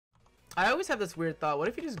I always have this weird thought. What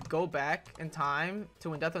if you just go back in time to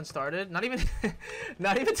when Deathrun started? Not even,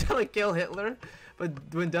 not even to like kill Hitler, but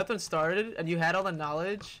when Deathrun started, and you had all the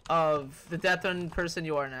knowledge of the Deathrun person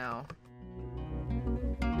you are now.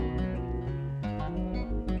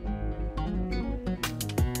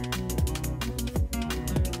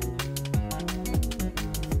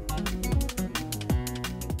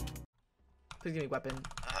 Please give me a weapon.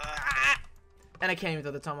 And I can't even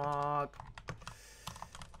throw the tomahawk.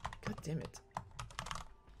 God damn it.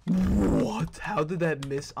 What? How did that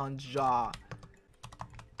miss on jaw?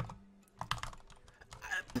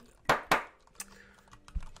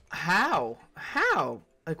 How? How?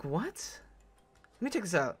 Like what? Let me check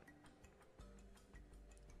this out.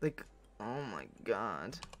 Like, oh my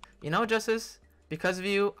god. You know, Justice? Because of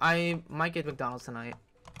you, I might get McDonald's tonight.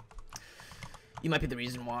 You might be the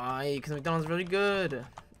reason why, because McDonald's is really good.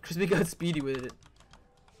 Krispy got speedy with it.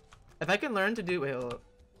 If I can learn to do... Wait, hold up.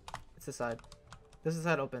 It's this side. This is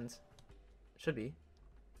how it opens. Should be.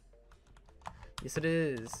 Yes, it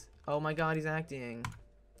is. Oh my god, he's acting.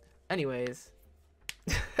 Anyways.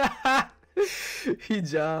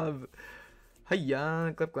 Hijab.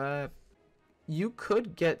 Hiya, clap clap. You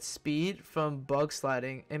could get speed from bug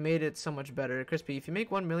sliding. It made it so much better. Crispy, if you make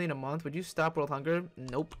 1 million a month, would you stop world hunger?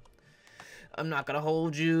 Nope. I'm not gonna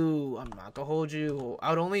hold you. I'm not gonna hold you. I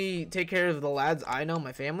would only take care of the lads I know,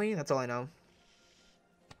 my family. That's all I know.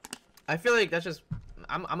 I feel like that's just...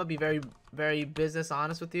 I'm gonna be very, very business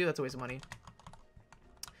honest with you. That's a waste of money.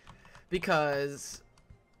 Because...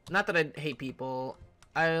 Not that I hate people.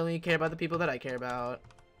 I only care about the people that I care about.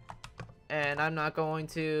 And I'm not going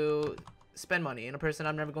to spend money on a person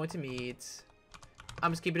I'm never going to meet.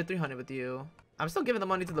 I'm just keeping it 300 with you. I'm still giving the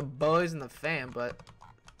money to the boys and the fam, but...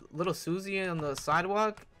 Little Susie on the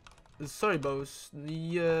sidewalk? Sorry, boss.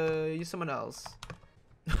 You're someone else.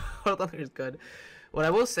 World Hunger is good. What I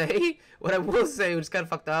will say, which is kind of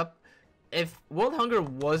fucked up, if World Hunger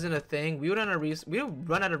wasn't a thing, we would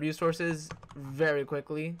run out of resources very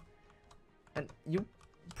quickly, and you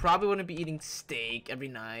probably wouldn't be eating steak every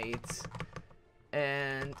night.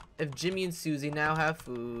 And if Jimmy and Susie now have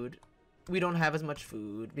food, we don't have as much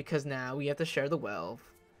food because now we have to share the wealth.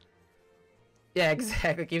 Yeah,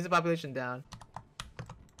 exactly. Keeps the population down.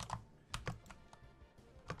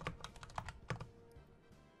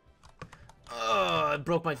 Oh, I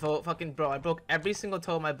broke my fucking bro. I broke every single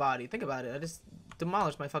toe of my body. Think about it. I just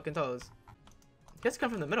demolished my fucking toes. You guys come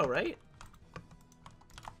from the middle, right?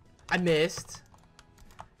 I missed.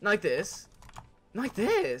 Not like this. Not like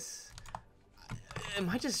this. Am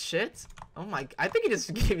I just shit? Oh my! I think he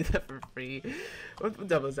just gave me that for free. What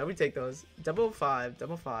doubles? That we take those. Double five.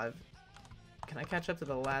 Double five. Can I catch up to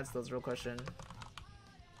the lads? That's a real question.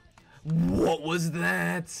 What was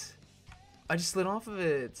that? I just slid off of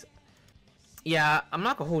it. Yeah, I'm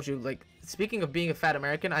not gonna hold you. Like, speaking of being a fat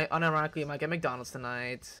American, I unironically might get McDonald's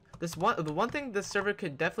tonight. The one thing this server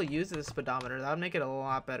could definitely use is a speedometer. That would make it a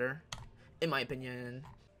lot better, in my opinion.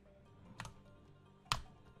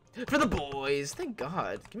 For the boys, thank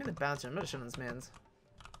God. Give me the bouncer. I'm not shitting on this man's.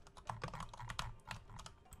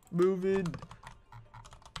 Moving.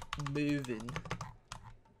 Moving.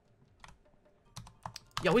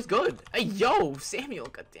 Yo, he's good. Hey, yo, Samuel.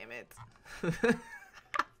 God damn it.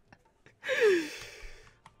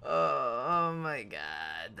 Oh my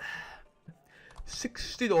God.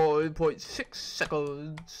 69.6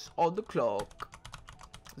 seconds on the clock.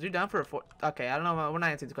 Is you down for a four? Okay, I don't know. We're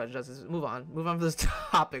not answering the question. Justice. Move on. Move on from this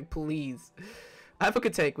topic, please. I have a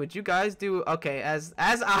good take. Would you guys do okay as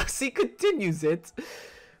Oxy continues it?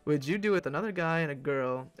 Would you do it with another guy and a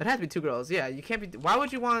girl? It has to be 2 girls. Yeah, you can't be. Why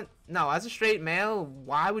would you want? No, as a straight male,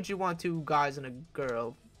 why would you want 2 guys and a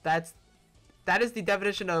girl? That is the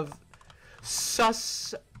definition of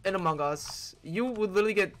sus in Among Us. You would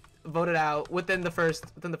literally get voted out within the first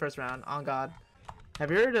round. On God. Have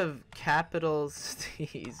you heard of capital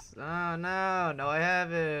steez? Oh no, I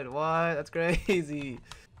haven't. What? That's crazy.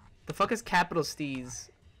 The fuck is capital steez?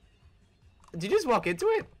 Did you just walk into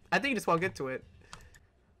it? I think you just walked into it.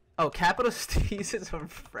 Oh, capital steez is a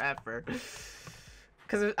rapper.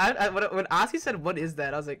 Because when Ozzy said, "What is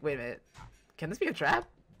that?" I was like, "Wait a minute, can this be a trap?"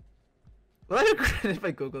 Will I regret if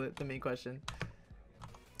I Google it? The main question.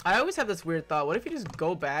 I always have this weird thought. What if you just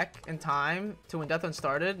go back in time to when Deathrun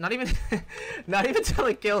started? Not even, not even to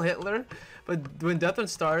like kill Hitler, but when Deathrun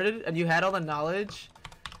started, and you had all the knowledge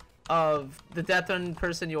of the Deathrun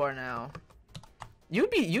person you are now. You'd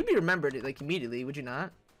be remembered like immediately, would you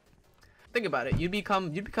not? Think about it. You'd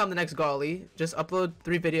become the next Garly. Just upload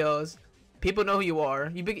 3 videos. People know who you are.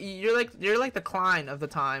 You're like the Klein of the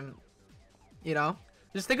time. You know?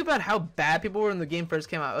 Just think about how bad people were when the game first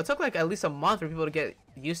came out. It took like at least a month for people to get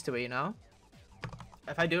used to it, you know?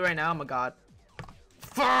 If I do it right now, I'm a god.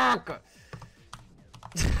 Fuck!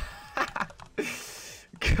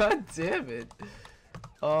 God damn it.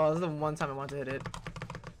 Oh, this is the one time I wanted to hit it.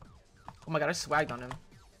 Oh my god, I swagged on him.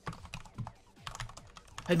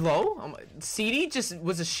 Hello? CD just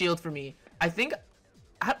was a shield for me. I think...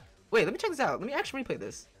 wait, let me check this out. Let me actually replay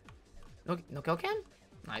this. No kill cam?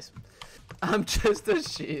 Nice. I'm just a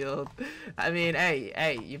shield. I mean,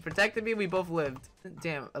 hey, you protected me, we both lived.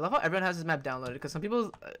 Damn, I love how everyone has this map downloaded, because some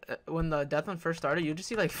people, when the Deathrun first started, you just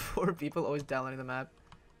see like 4 people always downloading the map.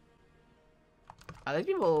 Are these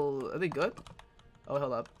people, are they good? Oh,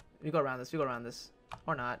 hold up. We go around this.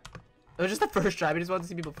 Or not. It was just the first try, we just wanted to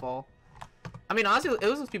see people fall. I mean, honestly, it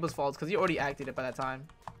was those people's faults, because you already acted it by that time.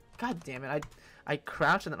 God damn it, I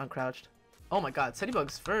crouched and then uncrouched. Oh my god, City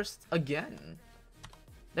Bugs first, again.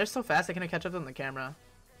 They're so fast, I can't catch up to them on the camera.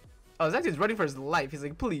 Oh, Zach is running for his life. He's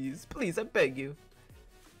like, please, I beg you.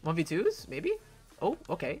 1v2s, maybe? Oh,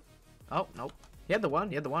 okay. Oh, nope. He had the one.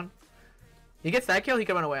 He gets that kill, he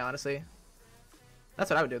can run away, honestly. That's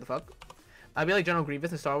what I would do, the fuck. I'd be like General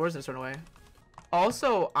Grievous in Star Wars and just run away.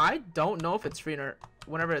 Also, I don't know if it's free or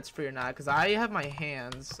whenever it's free or not, because I have my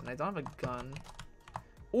hands and I don't have a gun.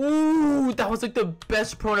 Ooh, that was like the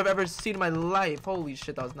best prone I've ever seen in my life. Holy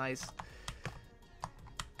shit, that was nice.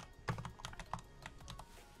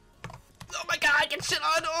 Oh my god, I get shit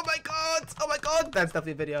on. Oh my god. That's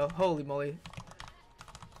definitely a video. Holy moly.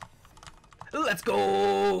 Let's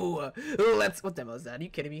go. What demo is that? Are you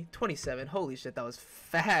kidding me? 27. Holy shit, that was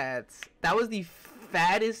fat. That was the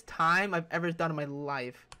fattest time I've ever done in my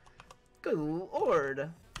life. Good lord.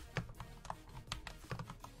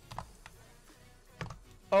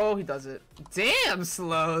 Oh, he does it. Damn,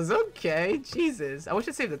 slows. Okay, Jesus. I wish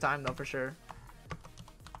I'd saved the time though, for sure.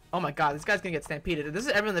 Oh my god, this guy's gonna get stampeded. This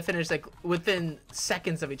is everyone that finished like within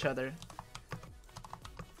seconds of each other.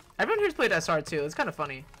 Everyone here's played SR too. It's kind of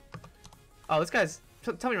funny. Oh, this guy's...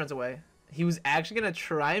 Tell me he runs away. He was actually gonna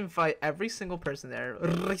try and fight every single person there.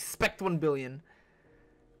 Respect 1 billion.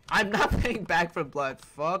 I'm not paying back for blood.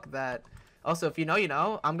 Fuck that. Also, if you know, you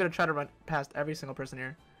know. I'm gonna try to run past every single person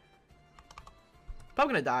here.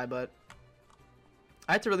 Probably gonna die, but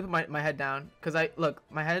I had to really put my head down because look,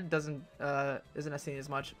 my head isn't as seen as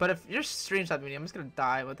much. But if you're screenshotting me, I'm just gonna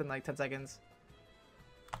die within like 10 seconds.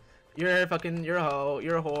 You're a hoe,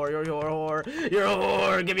 you're a whore, you're a whore, you're a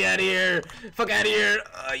whore, get me out of here, fuck out of here.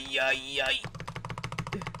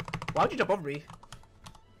 Why would you jump over me?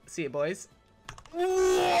 See it, boys. What?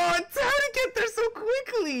 How did it get there so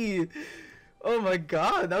quickly? Oh my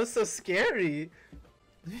god, that was so scary.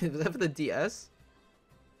 Was that for the DS?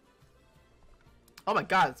 Oh my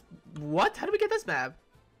god, what? How did we get this map?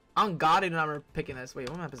 On god, I don't remember picking this. Wait,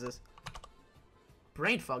 what map is this?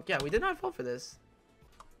 Brain fuck. Yeah, we did not vote for this.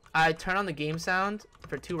 I turn on the game sound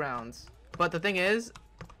for 2 rounds. But the thing is,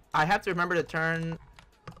 I have to remember to turn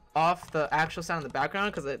off the actual sound in the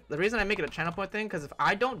background because the reason I make it a channel point thing, because if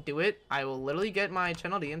I don't do it, I will literally get my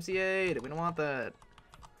channel DMCA'd. We don't want that.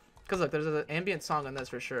 Because look, there's an ambient song on this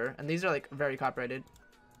for sure. And these are like very copyrighted.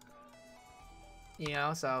 You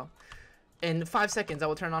know, so... In 5 seconds, I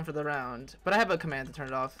will turn it on for the round. But I have a command to turn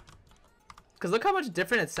it off. Because look how much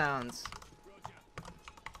different it sounds.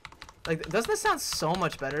 Like, doesn't this sound so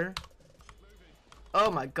much better? Oh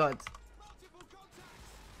my god.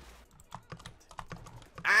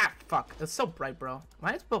 Ah, fuck. It's so bright, bro.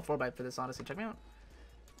 Might have to build 4x for this, honestly. Check me out.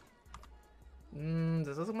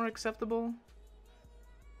 Does this look more acceptable?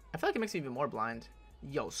 I feel like it makes me even more blind.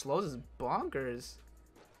 Yo, slows is bonkers.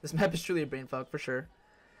 This map is truly a brain fuck, for sure.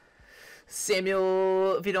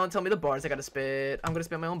 Samuel, if you don't tell me the bars I gotta spit, I'm gonna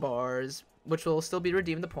spit my own bars, which will still be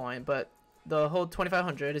redeemed the point, but the whole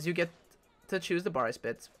 2500 is you get to choose the bar I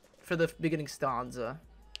spit for the beginning stanza.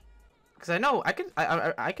 Because I know I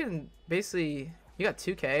can basically... You got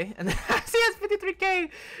 2k, and then he has 53k!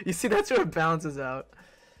 You see, that's where it balances out.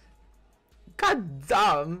 God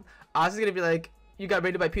damn! Oz is gonna be like, you got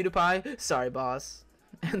rated by PewDiePie? Sorry, boss.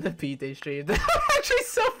 And the P-Day stream. That's actually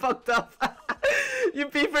so fucked up. You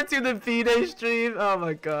P-for to the P-Day stream? Oh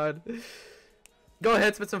my god. Go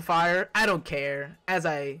ahead, spit some fire. I don't care. As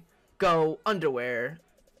I go underwear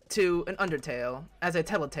to an undertale. As I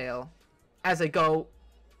tell a tale. As I go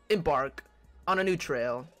embark on a new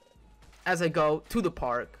trail. As I go to the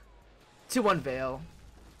park to unveil.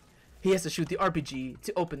 He has to shoot the RPG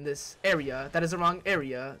to open this area. That is the wrong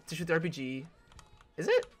area to shoot the RPG. Is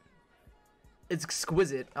it? It's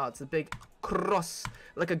exquisite. Oh, it's a big cross.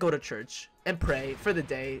 Like I go to church and pray for the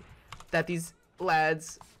day that these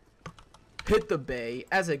lads hit the bay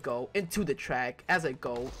as I go into the track. As I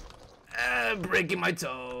go breaking my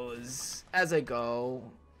toes. As I go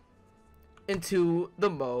into the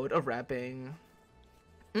mode of rapping.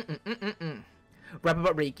 Rap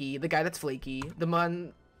about Reiki, the guy that's flaky, the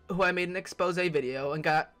man who I made an expose video and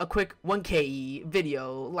got a quick 1K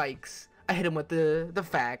video likes. I hit him with the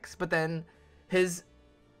facts, but then his...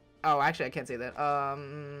 Oh, actually, I can't say that.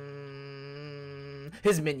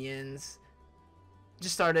 His minions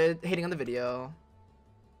just started hating on the video.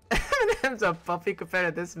 Eminem's a puppy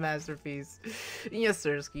compared to this masterpiece. Yes,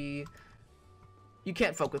 Sirski. You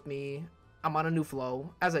can't fuck with me. I'm on a new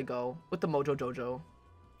flow as I go with the Mojo Jojo.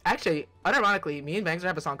 Actually, unironically, me and Bangs are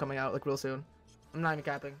have a song coming out like real soon. I'm not even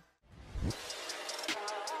capping.